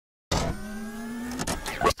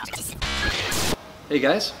Hey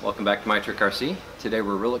guys, welcome back to MYTrickRC. Today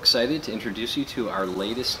we're real excited to introduce you to our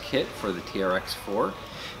latest kit for the TRX4.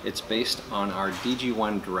 It's based on our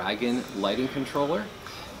DG1 Dragon lighting controller.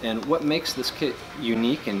 And what makes this kit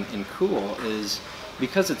unique and cool is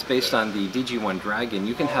because it's based on the DG1 Dragon,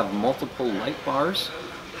 you can have multiple light bars,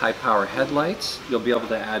 high power headlights. You'll be able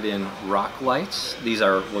to add in rock lights. These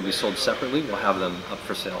will be sold separately. We'll have them up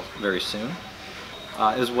for sale very soon.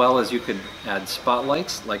 As well as you could add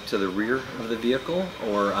spotlights like to the rear of the vehicle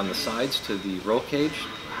or on the sides to the roll cage.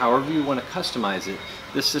 However you want to customize it,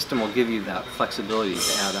 this system will give you that flexibility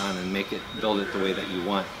to add on and build it the way that you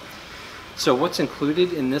want. So what's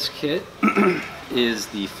included in this kit is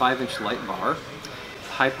the 5-inch light bar,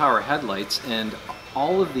 high power headlights, and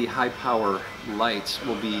all of the high power lights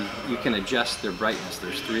will be, you can adjust their brightness.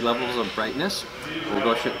 There's 3 levels of brightness. We'll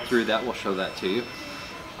go through that, we'll show that to you.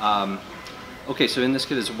 Okay, so in this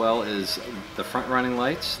kit as well is the front running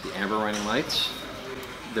lights, the amber running lights,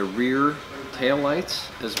 the rear tail lights,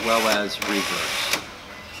 as well as reverse.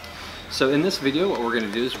 So in this video what we're going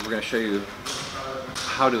to do is we're going to show you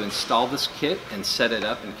how to install this kit and set it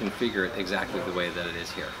up and configure it exactly the way that it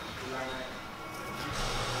is here.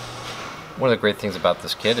 One of the great things about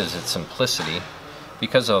this kit is its simplicity.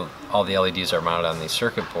 Because of all the LEDs are mounted on these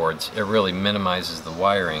circuit boards, it really minimizes the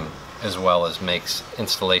wiring as well as makes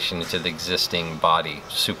installation into the existing body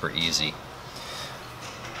super easy.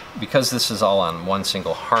 Because this is all on one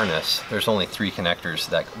single harness, there's only 3 connectors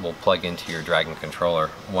that will plug into your Dragon controller.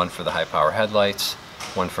 One for the high power headlights,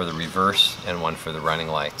 one for the reverse, and one for the running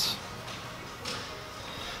lights.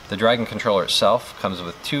 The Dragon controller itself comes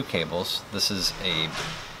with 2 cables. This is a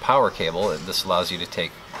power cable. This allows you to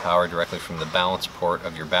take power directly from the balance port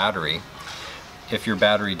of your battery. If your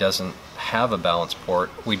battery doesn't have a balance port,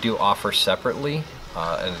 we do offer separately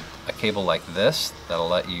a cable like this that'll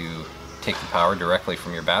let you take the power directly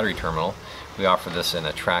from your battery terminal. We offer this in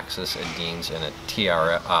a Traxxas, a Dean's, and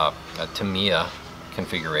a Tamiya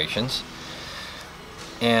configurations.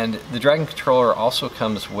 And the Dragon controller also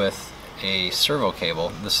comes with a servo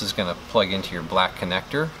cable. This is going to plug into your black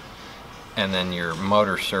connector, and then your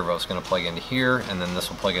motor servo is going to plug into here, and then this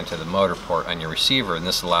will plug into the motor port on your receiver, and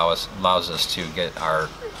this allows us to get our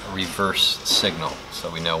reverse signal so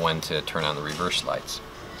we know when to turn on the reverse lights.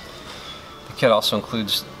 The kit also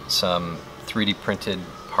includes some 3D printed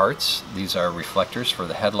parts. These are reflectors for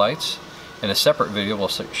the headlights. In a separate video we'll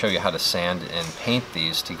show you how to sand and paint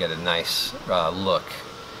these to get a nice look,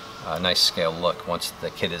 a nice scale look once the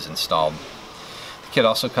kit is installed. The kit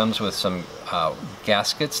also comes with some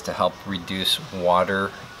gaskets to help reduce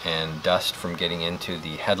water and dust from getting into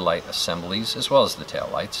the headlight assemblies as well as the tail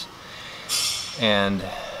lights. And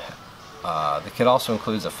the kit also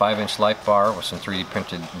includes a 5-inch light bar with some 3D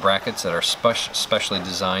printed brackets that are specially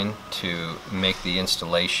designed to make the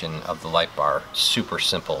installation of the light bar super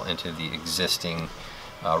simple into the existing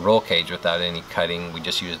roll cage without any cutting. We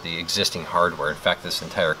just use the existing hardware. In fact, this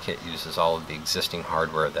entire kit uses all of the existing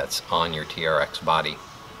hardware that's on your TRX body.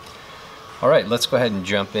 Alright, let's go ahead and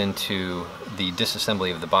jump into the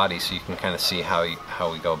disassembly of the body so you can kind of see how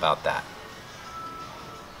we go about that.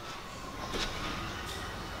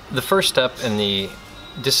 The first step in the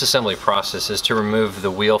disassembly process is to remove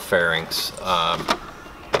the wheel fairings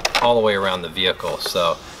all the way around the vehicle.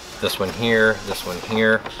 So this one here, this one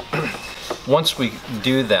here. Once we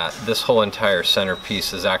do that, this whole entire center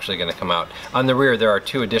piece is actually going to come out. On the rear there are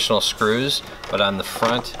 2 additional screws, but on the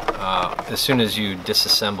front, as soon as you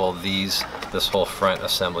disassemble these, this whole front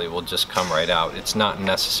assembly will just come right out. It's not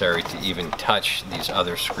necessary to even touch these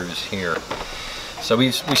other screws here. So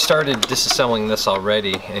we started disassembling this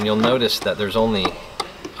already, and you'll notice that there's only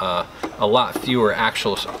a lot fewer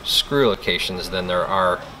actual screw locations than there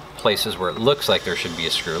are places where it looks like there should be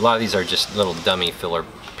a screw. A lot of these are just little dummy filler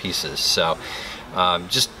pieces, so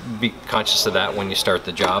just be conscious of that when you start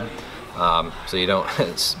the job, so you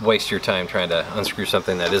don't waste your time trying to unscrew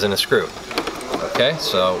something that isn't a screw. Okay,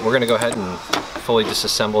 so we're going to go ahead and fully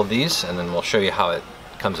disassemble these, and then we'll show you how it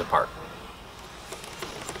comes apart.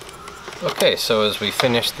 Okay, so as we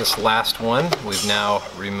finish this last one, we've now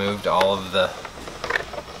removed all of the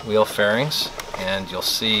wheel fairings, and you'll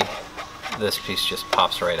see this piece just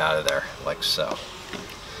pops right out of there, like so.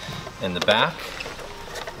 In the back,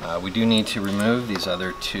 we do need to remove these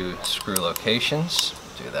other 2 screw locations.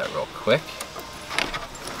 Do that real quick.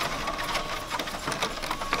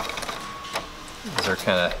 These are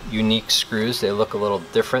kind of unique screws. They look a little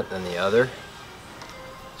different than the other.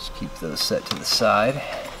 Just keep those set to the side.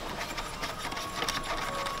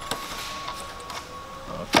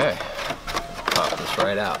 Okay, pop this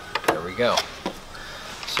right out. There we go.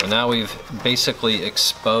 So now we've basically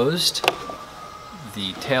exposed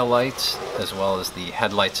the tail lights as well as the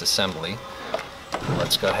headlights assembly.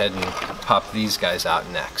 Let's go ahead and pop these guys out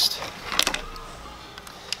next.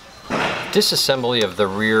 Disassembly of the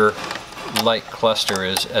rear light cluster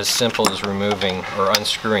is as simple as removing or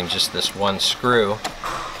unscrewing just this one screw.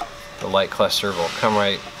 The light cluster will come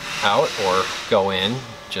right out or go in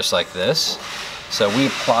just like this. So we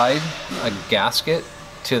applied a gasket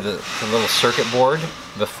to the little circuit board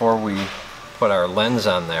before we put our lens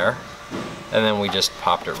on there, and then we just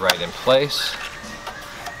popped it right in place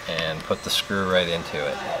and put the screw right into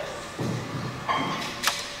it.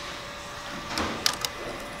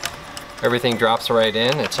 Everything drops right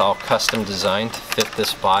in. It's all custom designed to fit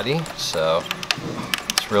this body, so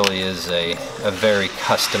this really is a very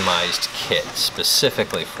customized kit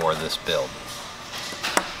specifically for this build.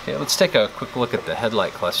 Okay, let's take a quick look at the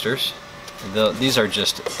headlight clusters. These are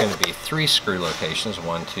just going to be 3 screw locations,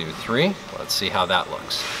 1, 2, 3. Let's see how that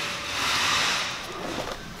looks.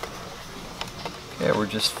 Okay, we're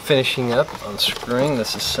just finishing up unscrewing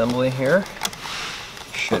this assembly here.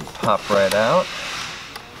 Should pop right out.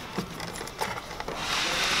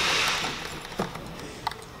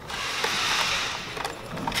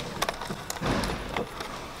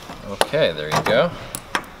 Okay, there you go.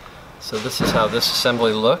 So this is how this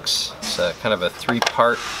assembly looks. It's kind of a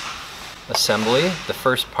 3-part assembly. The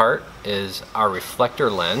first part is our reflector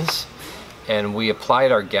lens, and we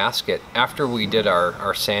applied our gasket after we did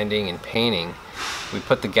our sanding and painting. We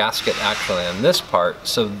put the gasket actually on this part,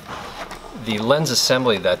 so the lens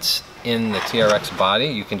assembly that's in the TRX body,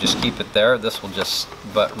 you can just keep it there. This will just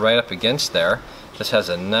butt right up against there. This has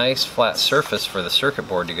a nice flat surface for the circuit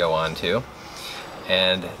board to go onto,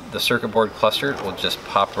 and the circuit board cluster will just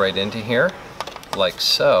pop right into here like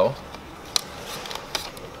so.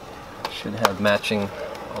 Should have matching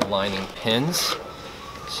aligning pins,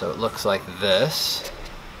 so it looks like this.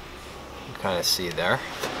 You can kind of see there.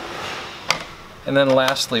 And then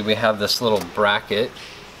lastly, we have this little bracket.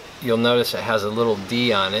 You'll notice it has a little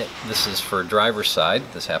D on it. This is for driver's side.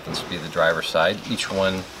 This happens to be the driver's side. Each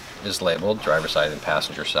one is labeled driver's side and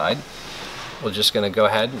passenger side. We're just going to go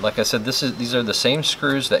ahead. Like I said, these are the same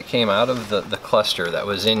screws that came out of the cluster that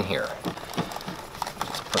was in here.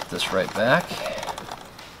 Just put this right back.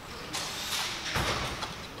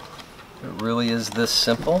 It really is this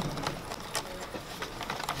simple.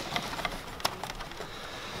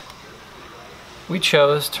 We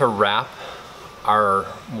chose to wrap our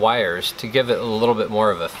wires to give it a little bit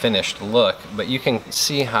more of a finished look, but you can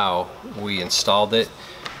see how we installed it.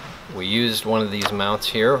 We used one of these mounts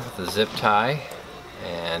here with the zip tie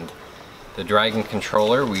and the Dragon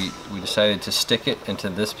controller. We decided to stick it into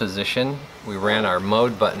this position. We ran our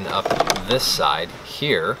mode button up this side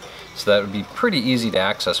here, so that would be pretty easy to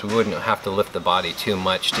access. We wouldn't have to lift the body too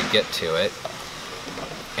much to get to it.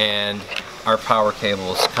 And our power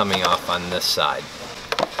cable is coming off on this side.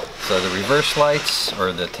 So the reverse lights,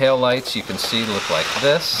 or the tail lights, you can see look like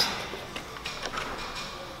this.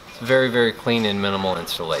 It's very, very clean and minimal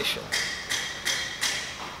installation.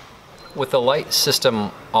 With the light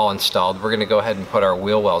system all installed, we're going to go ahead and put our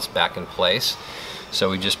wheel wells back in place. So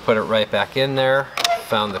we just put it right back in there,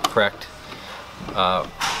 found the correct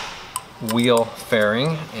wheel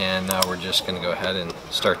fairing, and now we're just going to go ahead and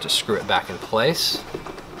start to screw it back in place.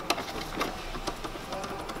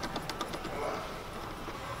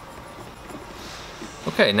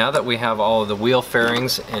 Okay, now that we have all of the wheel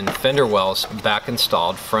fairings and fender wells back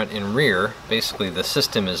installed, front and rear, basically the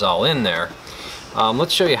system is all in there,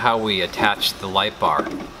 let's show you how we attach the light bar.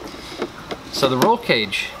 So the roll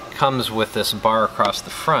cage comes with this bar across the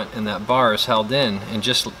front, and that bar is held in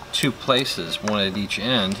just 2 places, one at each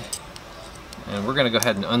end. And we're going to go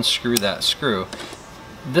ahead and unscrew that screw.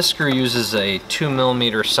 This screw uses a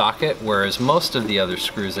 2mm socket, whereas most of the other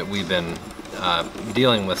screws that we've been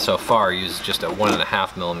dealing with so far use just a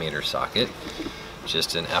 1.5mm socket,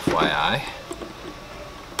 just an FYI.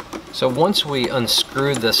 So once we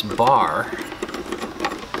unscrew this bar,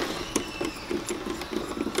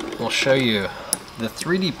 we'll show you the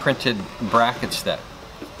 3D printed brackets that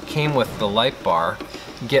came with the light bar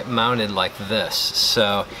get mounted like this.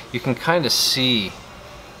 So you can kind of see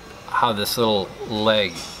how this little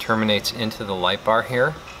leg terminates into the light bar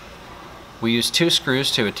here. We use 2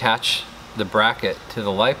 screws to attach the bracket to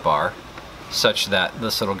the light bar such that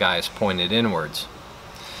this little guy is pointed inwards.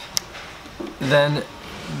 Then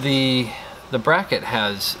the bracket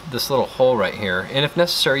has this little hole right here, and if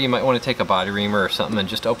necessary you might want to take a body reamer or something and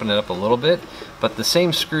just open it up a little bit, but the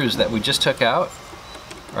same screws that we just took out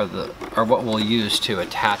are what we'll use to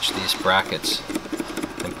attach these brackets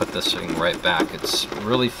and put this thing right back. It's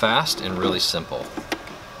really fast and really simple.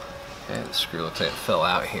 Okay, the screw looks like it fell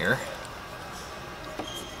out here.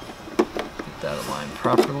 that aligned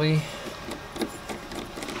properly,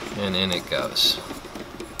 and in it goes.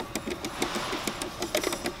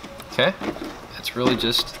 Okay, it's really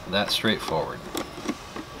just that straightforward.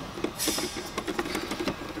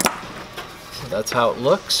 So that's how it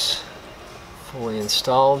looks, fully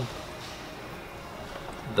installed.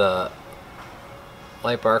 The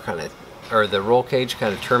light bar kind of, or the roll cage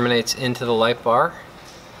kind of terminates into the light bar.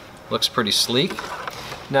 Looks pretty sleek.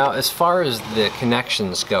 Now, as far as the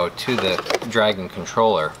connections go to the Dragon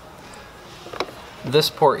controller, this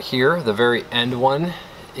port here, the very end one,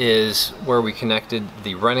 is where we connected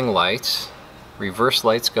the running lights. Reverse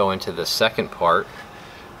lights go into the second part.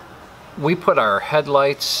 We put our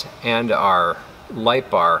headlights and our light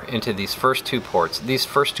bar into these first two ports. These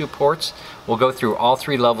first two ports will go through all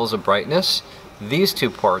three levels of brightness. These two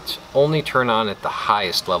ports only turn on at the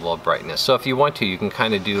highest level of brightness. So if you want to, you can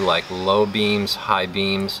kind of do like low beams, high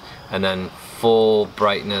beams, and then full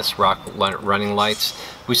brightness running lights.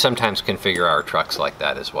 We sometimes configure our trucks like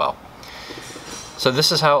that as well. So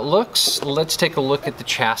this is how it looks. Let's take a look at the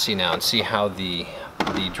chassis now and see how the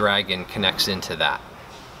Dragon connects into that.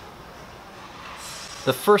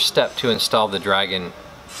 The first step to install the Dragon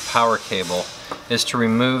power cable is to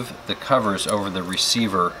remove the covers over the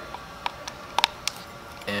receiver.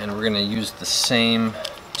 And we're going to use the same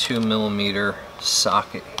 2mm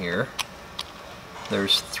socket here.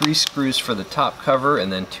 There's 3 screws for the top cover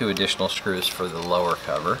and then 2 additional screws for the lower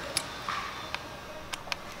cover.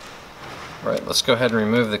 Right, let's go ahead and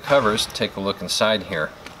remove the covers and take a look inside here.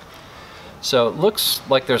 So it looks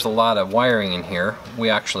like there's a lot of wiring in here. We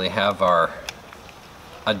actually have our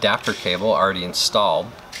adapter cable already installed.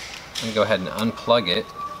 I'm going to go ahead and unplug it.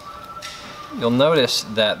 You'll notice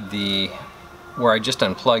that where I just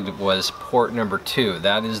unplugged was port number 2.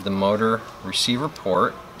 That is the motor receiver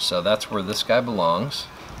port, so that's where this guy belongs.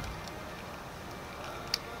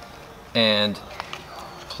 And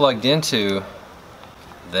plugged into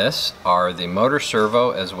this are the motor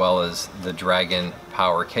servo as well as the Dragon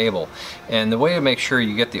power cable. And the way to make sure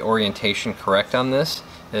you get the orientation correct on this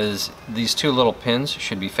is these 2 little pins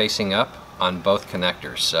should be facing up on both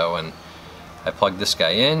connectors. So when I plug this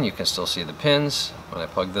guy in, you can still see the pins. When I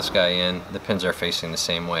plug this guy in, the pins are facing the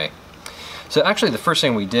same way. So actually the first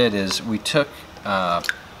thing we did is we took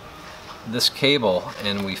this cable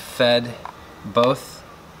and we fed both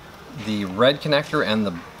the red connector and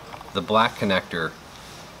the black connector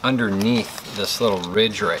underneath this little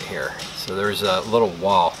ridge right here. So there's a little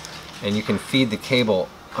wall and you can feed the cable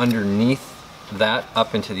underneath that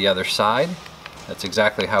up into the other side. That's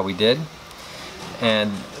exactly how we did.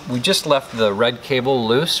 And we just left the red cable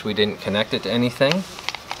loose. We didn't connect it to anything.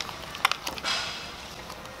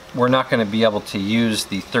 We're not going to be able to use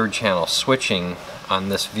the 3rd channel switching on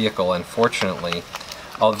this vehicle, unfortunately.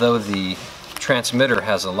 Although the transmitter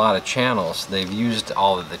has a lot of channels, they've used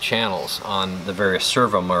all of the channels on the various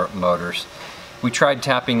servo motors. We tried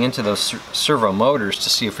tapping into those servo motors to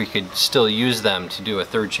see if we could still use them to do a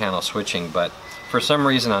 3rd channel switching, but for some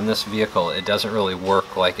reason on this vehicle it doesn't really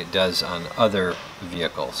work like it does on other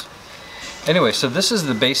vehicles. Anyway, so this is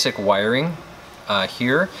the basic wiring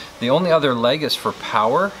here. The only other leg is for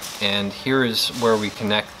power, and here is where we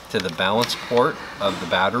connect to the balance port of the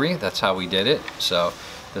battery. That's how we did it. So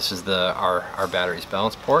this is our battery's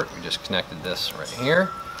balance port. We just connected this right here,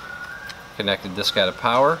 connected this guy to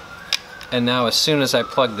power, and now as soon as I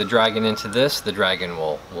plug the Dragon into this, the Dragon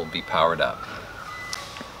will be powered up.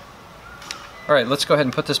 Alright, let's go ahead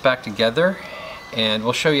and put this back together and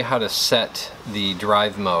we'll show you how to set the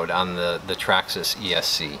drive mode on the Traxxas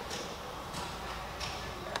ESC.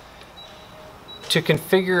 To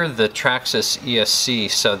configure the Traxxas ESC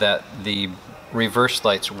so that the reverse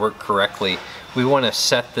lights work correctly, we want to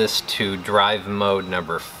set this to drive mode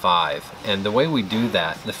number 5. And the way we do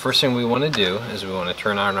that, the first thing we want to do is we want to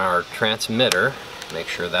turn on our transmitter, make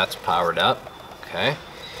sure that's powered up. Okay.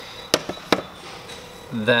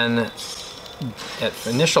 Then at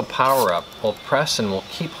initial power up, we'll press and we'll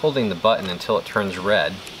keep holding the button until it turns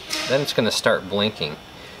red. Then it's going to start blinking.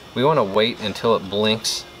 We want to wait until it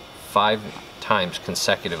blinks 5 times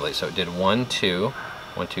consecutively. So it did 1, 2,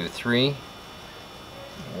 1, 2, 3,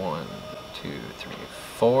 1, 2, 3,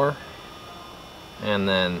 4, and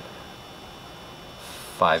then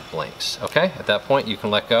 5 blinks. Okay, at that point you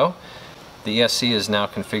can let go. The ESC is now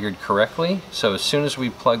configured correctly, so as soon as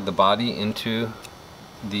we plug the body into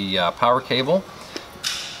the power cable,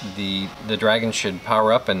 the Dragon should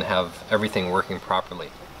power up and have everything working properly.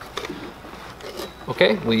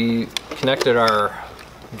 Okay, we connected our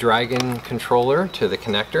Dragon controller to the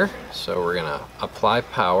connector, so we're going to apply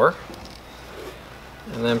power,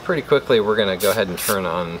 and then pretty quickly we're going to go ahead and turn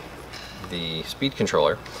on the speed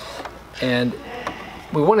controller. And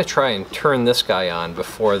we want to try and turn this guy on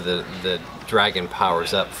before the Dragon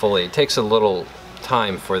powers up fully. It takes a little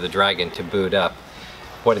time for the Dragon to boot up.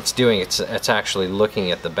 What it's doing, it's actually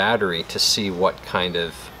looking at the battery to see what kind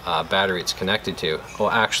of battery it's connected to. Well,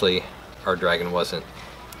 actually, our Dragon wasn't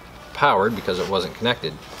powered because it wasn't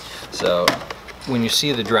connected. So when you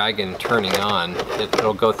see the Dragon turning on,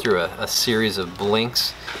 it'll go through a series of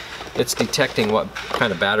blinks. It's detecting what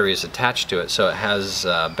kind of battery is attached to it, so it has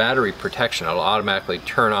battery protection. It'll automatically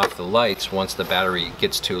turn off the lights once the battery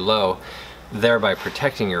gets too low, thereby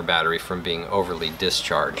protecting your battery from being overly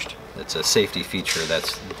discharged. It's a safety feature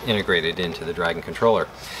that's integrated into the Dragon controller.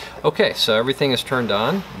 Okay, so everything is turned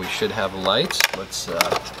on. We should have lights. Let's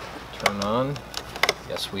turn on.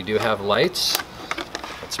 Yes, we do have lights.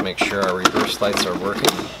 Let's make sure our reverse lights are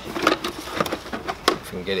working.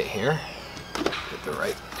 If we can get it here. Get the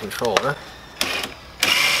right controller.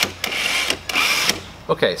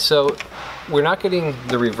 Okay, so we're not getting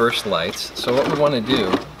the reverse lights, so what we want to do,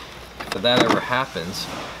 if that ever happens,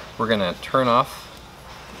 we're going to turn off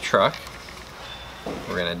the truck,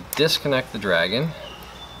 we're going to disconnect the Dragon,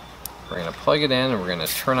 we're going to plug it in, and we're going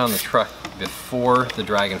to turn on the truck before the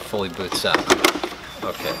Dragon fully boots up.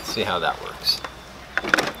 Okay, let's see how that works.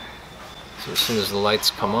 So as soon as the lights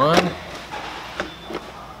come on,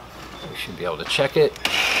 we should be able to check it,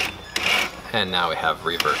 and now we have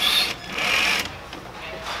reverse.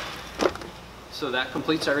 So that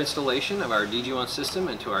completes our installation of our DG1 system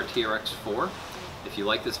into our TRX4. If you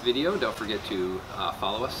like this video, don't forget to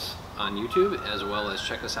follow us on YouTube, as well as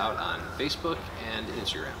check us out on Facebook and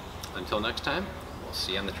Instagram. Until next time, we'll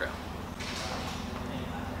see you on the trail.